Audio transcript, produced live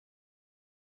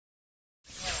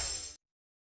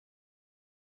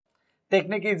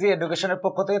Technique easy এডুকেশনের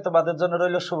পক্ষ থেকে তোমাদের জন্য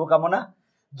রইল শুভকামনা।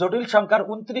 জটিল সংখ্যার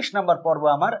 29 নম্বর পর্ব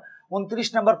আমার 29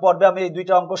 নম্বর পর্বে আমি এই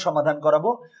দুইটা অঙ্ক সমাধান করাবো।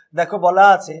 দেখো বলা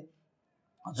আছে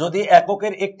যদি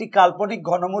এককের একটি কাল্পনিক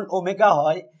ঘনমূল ওমেগা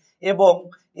হয় এবং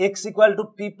x equal to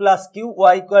P plus Q,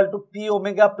 Y equal to P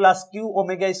omega plus Q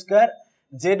omega square,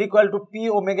 Z equal to P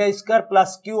omega square plus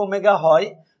Q omega হয়,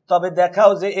 তবে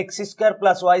দেখাও যে x square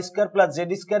plus Y square plus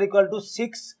Z square equal to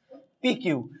 6 P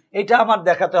Q. এটা আমার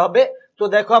দেখাতে হবে। তো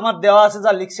দেখো আমার দেওয়া আছে,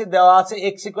 যা লিখছি দেওয়া আছে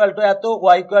এক্স ইকুয়াল টু এত,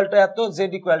 ওয়াই ইকুয়াল টু এত,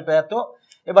 জেড ইকুয়াল টু এত।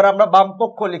 এবার আমরা বাম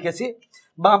পক্ষ লিখেছি,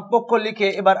 বাম পক্ষ লিখে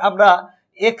এবার আমরা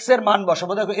এক্স এর মান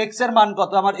বসাবো। দেখো এক্স এর মান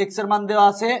কত, আমার এক্স এর মান দেওয়া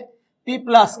আছে পি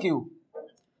প্লাস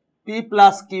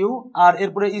কিউ, আর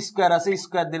এরপরে স্কোয়ার আছে,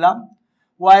 স্কোয়ার দিলাম।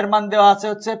 ওয়াই এর মান দেওয়া আছে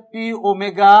হচ্ছে P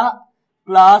omega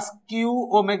plus Q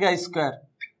omega square,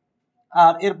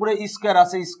 আর এরপরে স্কোয়ার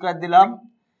আছে, স্কোয়ার দিলাম,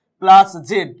 প্লাস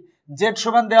জেড, জেড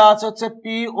সমান দেওয়া আছে হচ্ছে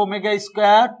P omega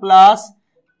square plus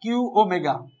Q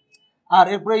omega, আর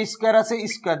এরপরে স্কোয়ার আছে,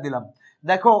 স্কোয়ার দিলাম।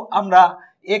 দেখো আমরা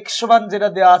এক্স সমান যেটা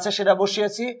দেওয়া আছে সেটা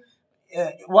বসিয়েছি,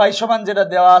 ওয়াই সমান যেটা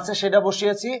দেওয়া আছে সেটা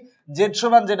বসিয়েছি, জেড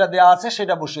সমান যেটা দেওয়া আছে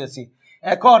সেটা বসিয়েছি।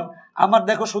 এখন আমার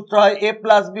দেখো সূত্র হয় এ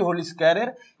প্লাস বি হোল স্কোয়ারের,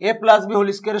 এ প্লাস বি হোল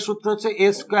স্কোয়ারের সূত্র হচ্ছে এ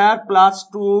square plus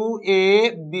 2 A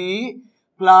B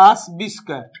plus B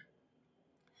square.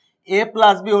 A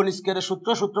plus B whole স্কোয়ারের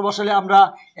সূত্র বসালে আমরা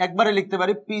একবারে লিখতে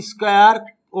পারি P square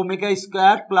omega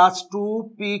square plus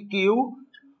 2 P Q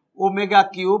omega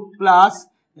cube plus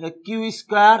Q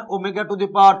square omega to the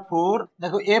পাওয়ার 4।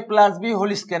 দেখো এ প্লাস বি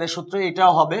হোল স্কোয়ারের সূত্র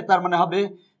এটাও হবে, তার মানে হবে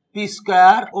P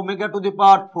square omega to the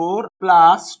power 4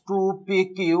 plus 2 P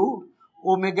Q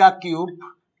omega cube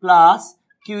plus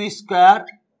Q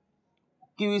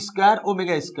square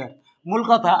omega square. মূল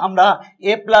কথা আমরা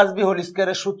এ প্লাস বি হোল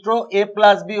স্কোয়ারের সূত্র, এ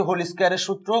প্লাস বি হোল স্কোয়ারের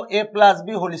সূত্র, এ প্লাস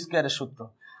বি হোল স্কোয়ারের সূত্র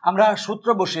আমরা সূত্র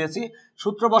বসিয়েছি।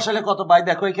 সূত্র বসালে কত পাই,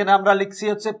 দেখো এখানে আমরা লিখছি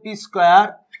হচ্ছে P square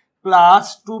plus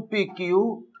 2 P Q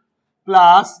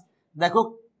plus দেখো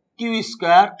Q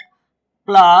square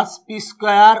plus P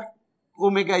square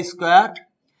omega square.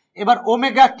 এবার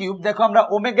ওমেগা কিউব, দেখো আমরা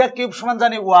ওমেগা কিউব সমান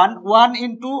জানি 1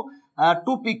 ইন্টু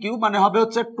 2 পি কিউ, মানে হবে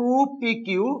হচ্ছে 2 P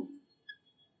Q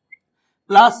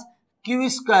plus Q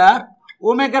square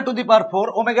omega to the power 4।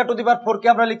 Omega to the পাওয়ার 4 কে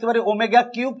আমরা লিখতে পারি omega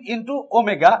cube into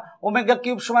omega, omega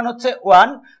cube সমান হচ্ছে 1,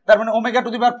 তার মানে ওমেগা টু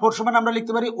দি পাওয়ার 4 সমান আমরা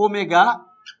লিখতে পারি omega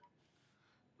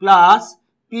plus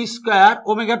P square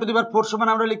omega to the পাওয়ার 4 সমান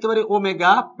আমরা লিখতে পারি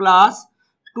omega plus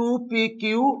 2 P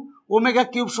Q, omega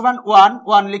cube সমান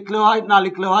 1 লিখলে হয়, না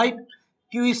লিখলে হয়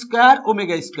কিউ স্কোয়ার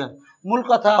ওমেগা স্কোয়ার। মূল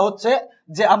কথা হচ্ছে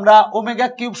যে আমরা ওমেগা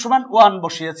কিউব সমান 1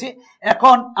 বসিয়েছি।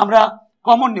 এখন আমরা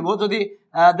কমন নিব, যদি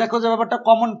দেখো যে ব্যাপারটা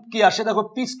কমন কি আসে, দেখো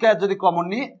পি স্কোয়ার যদি কমন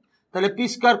নিই তাহলে পি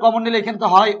স্কোয়ার কমন নিলে এখানে তো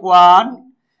হয় 1,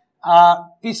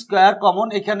 পি স্কোয়ার কমন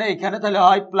এখানে তাহলে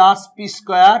হয় প্লাস পি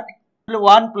স্কোয়ার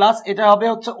 1 প্লাস এটা হবে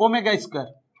হচ্ছে ওমেগা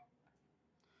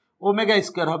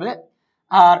স্কোয়ার হবে,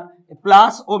 আর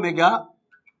প্লাস ওমেগা।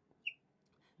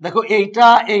 দেখো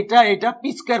এইটা পি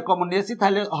স্কোয়ার কমন নিয়েছি,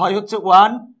 তাহলে হয় হচ্ছে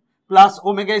 1 plus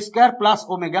omega square plus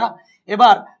omega.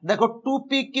 এবার দেখো 2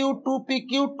 পি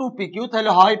কিউ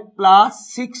তাহলে হয় প্লাস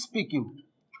 6 পি কিউ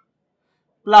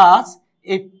প্লাস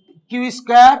এই কিউ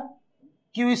স্কোয়ার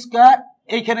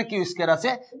এইখানে কিউ স্কোয়ার আছে,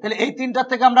 তাহলে এই তিনটার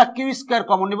থেকে আমরা কিউ স্কোয়ার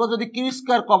কমন নিব। যদি কিউ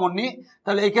স্কোয়ার কমন নিই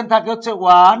তাহলে এইখানে থাকে হচ্ছে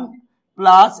 1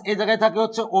 প্লাস এই জায়গায় থাকে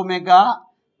হচ্ছে ওমেগা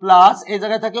প্লাস এই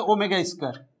জায়গায় থাকে ওমেগা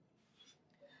স্কোয়ার।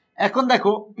 এখন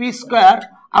দেখো পি স্কোয়ার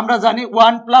আমরা জানি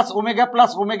 1 plus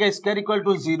omega square equal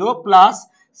to 0 plus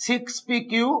 6 P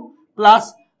Q plus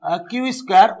Q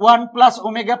square 1 plus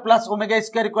omega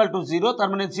square equal to 0, তার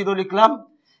মানে 0 লিখলাম।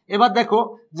 এবার দেখো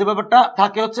যে ব্যাপারটা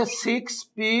থাকে হচ্ছে 6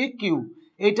 পি কিউ,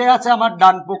 এইটাই আছে আমার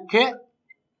ডান পক্ষে,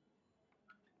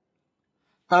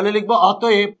 তাহলে লিখবো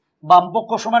অতএব বাম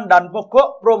পক্ষ সমান ডান পক্ষ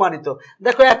প্রমাণিত।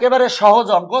 দেখো একেবারে সহজ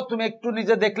অঙ্ক, তুমি একটু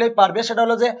নিজে দেখলেই পারবে। সেটা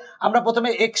হলো যে আমরা প্রথমে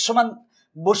এক্স সমান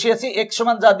বসিয়েছি, এক্স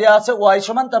সমান যা দেওয়া আছে ওয়াই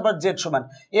সমান, তারপর জেড সমান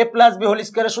এ প্লাস বি হোল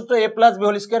স্কোয়ারের সূত্র, এ প্লাস বি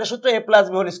হোল স্কোয়ারের সূত্র, এ প্লাস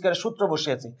বি হোল স্কোয়ারের সূত্র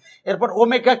বসিয়েছি। এরপর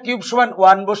ওমেগা কিউব সমান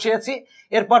 1 বসিয়েছি,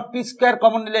 এরপর পি স্কোয়ার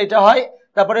কমন নিলে এটা হয়,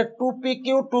 তারপরে 2 পি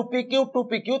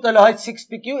কিউ তাহলে হয় 6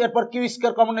 পি কিউ, এরপর কিউ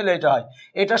স্কোয়ার কমন নিলে এটা হয়,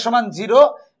 এটা সমান 0,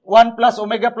 1 plus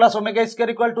omega square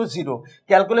equal to 0,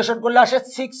 calculation করলে আসে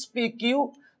 6 পি কিউ,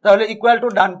 তাহলে ইকুয়াল টু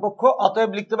ডান পক্ষ,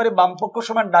 অতএব লিখতে পারি বাম পক্ষ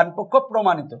সমান ডান পক্ষ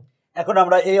প্রমাণিত। এখন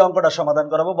আমরা এই অঙ্কটা সমাধান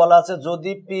করাবো। বলা আছে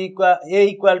যদি এ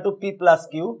equal to P plus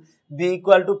Q, B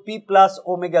equal to P plus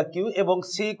omega Q এবং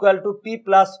C equal to P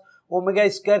plus omega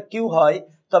square Q হয়,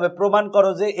 তবে প্রমাণ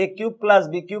করো যে এ cube plus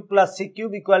B cube plus C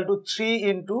cube equal to 3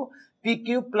 into P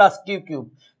cube plus Q cube.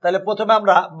 তাহলে প্রথমে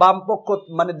আমরা বাম পক্ষ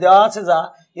মানে দেওয়া আছে যা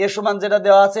এ সমান যেটা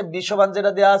দেওয়া আছে, বি সমান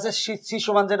যেটা দেওয়া আছে, সি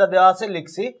সমান যেটা দেওয়া আছে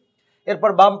লিখছি। এরপর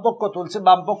বাম পক্ষ তুলছি,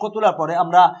 বাম পক্ষ তোলার পরে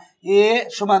আমরা এ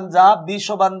সমান যা, বি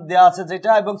সমান দেওয়া আছে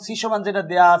যেটা এবং সি সমান যেটা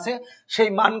দেওয়া আছে সেই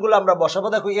মানগুলো আমরা বসাবো।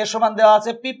 দেখো এ সমান দেওয়া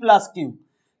আছে পি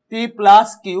প্লাস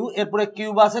কিউ, এরপরে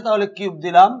কিউব আছে তাহলে কিউব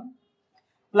দিলাম,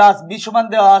 প্লাস বি সমান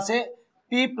দেওয়া আছে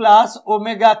পি প্লাস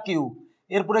ওমেগা কিউ,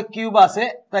 এরপরে কিউব আছে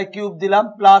তাই কিউব দিলাম,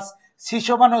 প্লাস সি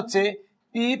সমান হচ্ছে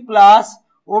P plus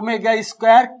omega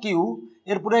square Q,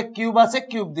 এরপরে কিউব আছে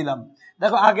কিউব দিলাম।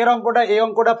 দেখো আগের অঙ্কটা এই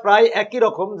অঙ্কটা প্রায় একই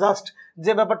রকম, জাস্ট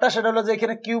যে ব্যাপারটা সেটা হলো যে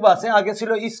এখানে কিউব আছে, আগে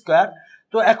ছিল স্কোয়ার।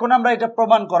 তো এখন আমরা এটা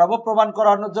প্রমাণ করাবো। প্রমাণ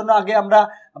করানোর জন্য আগে আমরা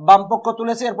বাম পক্ষ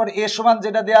তুলেছি, এরপর এ সমান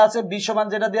যেটা দেওয়া আছে, বি সমান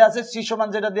যেটা দেওয়া আছে, সি সমান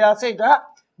যেটা দেওয়া আছে এটা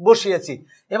বসিয়েছি।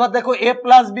 এবার দেখো এ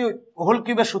প্লাস বি হোল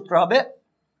কিউবের সূত্র হবে,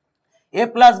 এ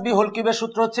প্লাস বি হোল কিউবের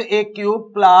সূত্র হচ্ছে এ cube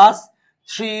plus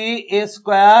 3a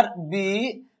square B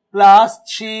plus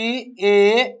 3a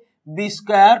B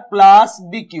square plus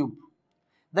B cube.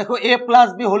 দেখো এ প্লাস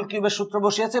বি হোল কিউবের সূত্র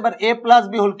বসিয়েছে, এবার এ প্লাস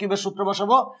বি হোল কিউবের সূত্র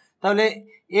বসাবো। তাহলে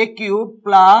এ cube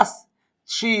plus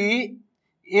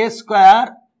 3a square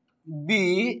B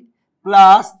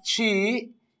plus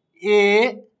 3a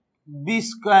B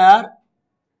square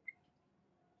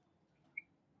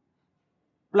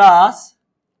plus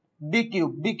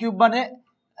B cube মানে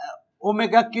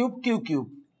omega cube Q cube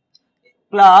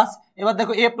plus, এবার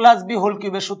দেখো এ প্লাস বি হোল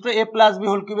কিউবের সূত্র, এ প্লাস বি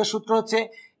হোল কিউবের সূত্র হচ্ছে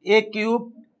এ cube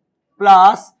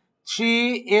plus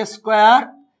 3a square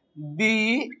B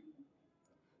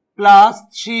plus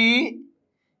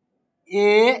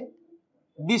 3a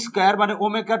B square মানে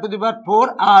omega to the power 4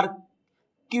 R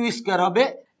Q square হবে।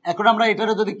 এখন আমরা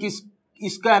এটারও যদি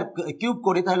স্কোয়ার কিউব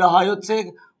করি তাহলে হয় হচ্ছে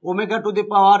omega to the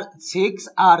power 6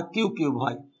 R Q cube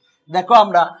হয়। দেখো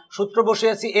আমরা সূত্র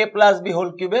বসিয়েছি এ প্লাস বি হোল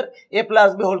কিউবের, এ প্লাস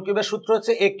বি হোল কিউবের সূত্র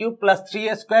হচ্ছে এ cube plus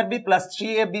 3a square B plus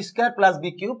 3a B square plus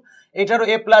B cube. এটারও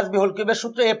এ প্লাস বি হোল কিউবের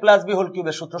সূত্র, এ প্লাস বি হোল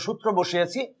কিউবের সূত্র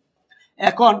বসিয়েছি।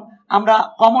 এখন আমরা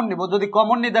কমন নিব, যদি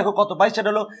কমন নিই দেখো কত পাই, সেটা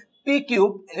হলো পি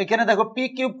কিউব। এখানে দেখো পি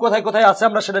কিউব কোথায় কোথায় আছে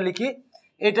আমরা সেটা লিখি,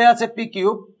 এটাই আছে পি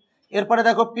কিউব, এরপরে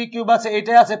দেখো পি কিউব আছে,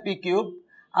 এটাই আছে পি কিউব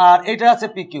আর এটা আছে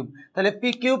পি কিউব। তাহলে পি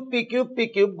কিউব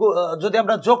যদি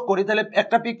আমরা যোগ করি তাহলে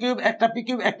একটা পি কিউব একটা পি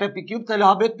কিউব একটা পি কিউব, তাহলে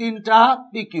হবে 3টা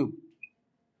পি কিউব।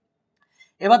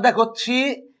 এবার দেখো 3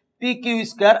 পি কিউ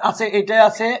স্কোয়ার আছে, এটাই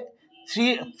আছে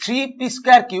 3 পি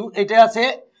স্কোয়ার কিউ, এটাই আছে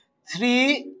 3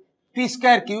 পি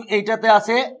স্কোয়ার কিউ, এইটাতে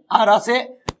আছে আর আছে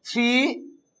 3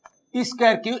 পি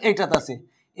স্কোয়ার কিউ, এইটাতে আছে।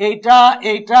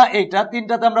 এইটা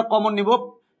তিনটাতে আমরা কমন নিব,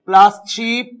 প্লাস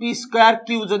 3 পি স্কোয়ার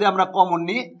কিউ যদি আমরা কমন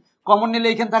নিই, কমন নিলে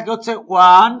এখানে থাকে হচ্ছে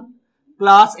 1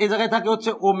 প্লাস এই জায়গায় থাকে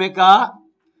হচ্ছে ওমেগা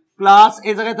প্লাস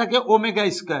এই জায়গায় থাকে ওমেগা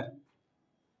স্কোয়ার।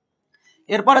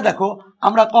 এরপরে দেখো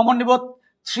আমরা কমন নিব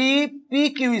 3 পি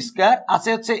কিউ স্কোয়ার আছে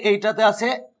হচ্ছে এইটাতে আছে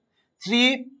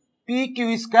 3 পি কিউ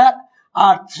স্কোয়ার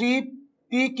আর 3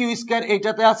 পি কিউ স্কোয়ার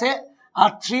এইটাতে আছে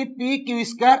আর 3 পি কিউ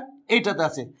স্কোয়ার এইটাতে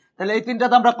আছে। তাহলে এই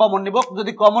তিনটাতে আমরা কমন নিব,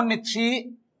 যদি কমন নিই 3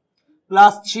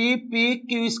 প্লাস 3 পি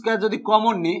কিউ স্কোয়ার যদি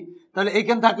কমন নিই তাহলে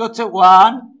এখানে থাকে হচ্ছে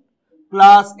 1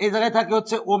 প্লাস এই জায়গায় থাকে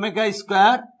হচ্ছে ওমেগা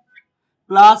স্কোয়ার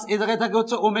প্লাস এই জায়গায় থাকে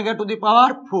হচ্ছে ওমেগা টু দি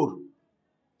পাওয়ার 4।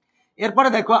 এরপরে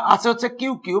দেখো আছে হচ্ছে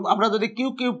কিউ কিউব, আমরা যদি কিউ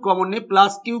কিউব কমন নিই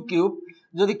প্লাস কিউ কিউব,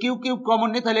 যদি কিউ কিউব কমন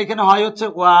নিই তাহলে এখানে হয় হচ্ছে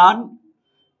 1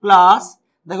 প্লাস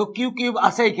দেখো কিউ কিউব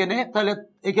আছে এখানে, তাহলে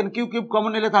এখানে কিউ কিউব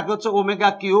কমন নিলে থাকে হচ্ছে ওমেগা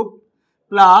কিউব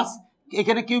প্লাস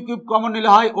এখানে কিউ কিউব কমন নিলে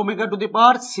হয় ওমেগা টু দি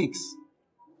পাওয়ার 6।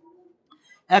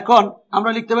 এখন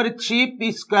আমরা লিখতে পারি 3 P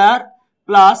square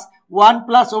plus 1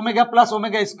 plus omega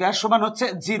square সমান হচ্ছে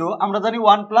 0। আমরা জানি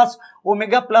 1 plus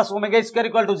omega square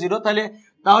equal to 0,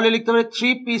 তাহলে লিখতে পারি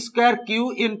 3 P square Q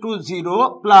into 0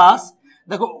 plus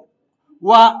দেখো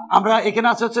আমরা এখানে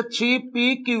আছে হচ্ছে 3 পি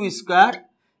কিউ স্কোয়ার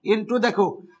ইন্টু দেখো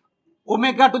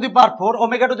omega to the power 4,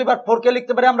 omega to the পাওয়ার 4 কে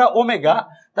লিখতে পারি আমরা ওমেগা,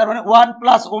 তার মানে 1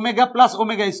 প্লাস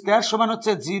ওমেগা স্কোয়ার সমান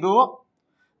হচ্ছে 0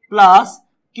 প্লাস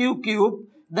কিউ কিউব,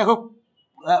 দেখো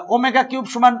ওমেগা কিউব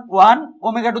সমান 1,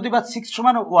 ওমেগা টু দি পাওয়ার 6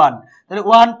 সমান 1, তাহলে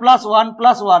 1 প্লাস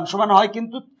 1 সমান হয়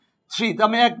কিন্তু 3। তো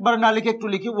আমি একবার না লিখে একটু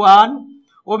লিখি 1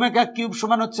 ওমেগা কিউব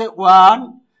সমান হচ্ছে 1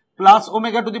 প্লাস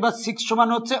ওমেগা টু দি পাওয়ার 6 সমান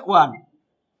হচ্ছে 1।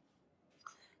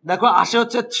 দেখো আসে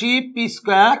হচ্ছে 3 পি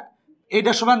স্কোয়ার,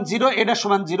 এটা সমান 0 এটা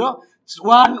সমান 0,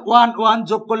 1 1 1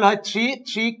 যোগ করলে হয়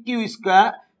 3 কিউ স্কোয়ার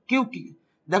কিউ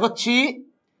দেখো 3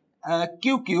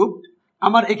 কিউ কিউব,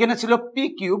 আমার এখানে ছিল পি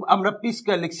কিউব আমরা পি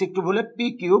স্কোয়ার লিখছি একটু ভুলে পি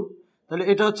কিউব, তাহলে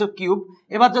এটা হচ্ছে কিউব।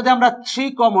 এবার যদি আমরা 3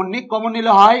 কমন নিই, কমন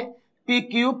নিলে হয় P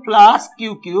cube plus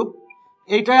Q cube,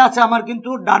 এইটাই আছে আমার কিন্তু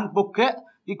ডান পক্ষে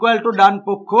ইকুয়াল টু ডান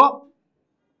পক্ষ,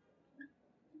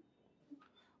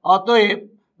 অতএব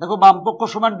দেখো বাম পক্ষ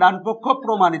সমান ডান পক্ষ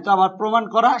প্রমাণিত। আমার প্রমাণ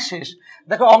করা শেষ।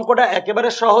 দেখো অঙ্কটা একেবারে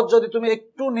সহজ, যদি তুমি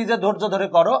একটু নিজে ধৈর্য ধরে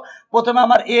করো। প্রথমে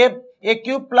আমার এ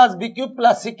cube plus B cube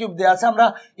plus C cube দেওয়া আছে, আমরা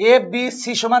এ বি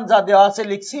সি সমান যা দেওয়া আছে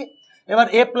লিখছি। এবার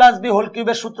এ প্লাস বি হোল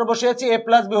কিউবের সূত্র বসিয়েছি, এ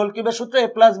প্লাস বি হোল কিউবের সূত্র, এ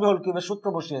প্লাস বি হোল কিউবের সূত্র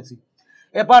বসিয়েছি।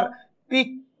 এবার পি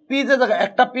পি যে জায়গা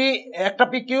একটা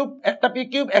পি কিউব একটা পি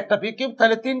কিউব একটা পি কিউব,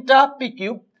 তাহলে 3টা পি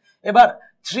কিউব। এবার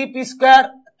 3p স্কোয়ার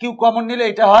কিউ কমন নিলে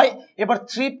এটা হয়, এবার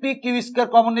 3p কিউ স্কোয়ার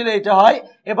কমন নিলে এটা হয়,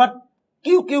 এবার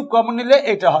কিউ কিউ কমন নিলে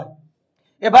এটা হয়।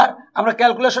 এবার আমরা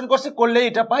ক্যালকুলেশন করছি, করলে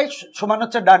এটা পাই সমান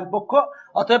হচ্ছে ডান পক্ষ,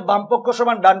 অতএব বাম পক্ষ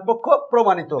সমান ডান পক্ষ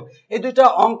প্রমাণিত। এই দুইটা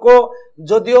অঙ্ক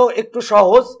যদিও একটু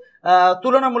সহজ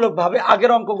তুলনামূলকভাবে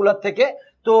আগের অঙ্কগুলোর থেকে,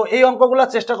 তো এই অঙ্কগুলা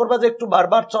চেষ্টা করবা যে একটু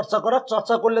বারবার চর্চা করার,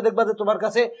 চর্চা করলে দেখবা যে তোমার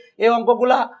কাছে এই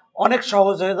অঙ্কগুলা অনেক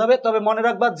সহজ হয়ে যাবে। তবে মনে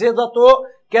রাখবা যে যত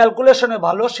ক্যালকুলেশনে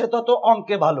ভালো সে তত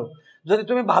অঙ্কে ভালো। যদি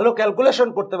তুমি ভালো ক্যালকুলেশন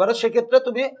করতে পারো সেক্ষেত্রে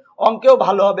তুমি অঙ্কেও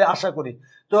ভালো হবে আশা করি।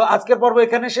 তো আজকের পর্ব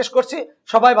এখানে শেষ করছি,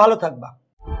 সবাই ভালো থাকবা।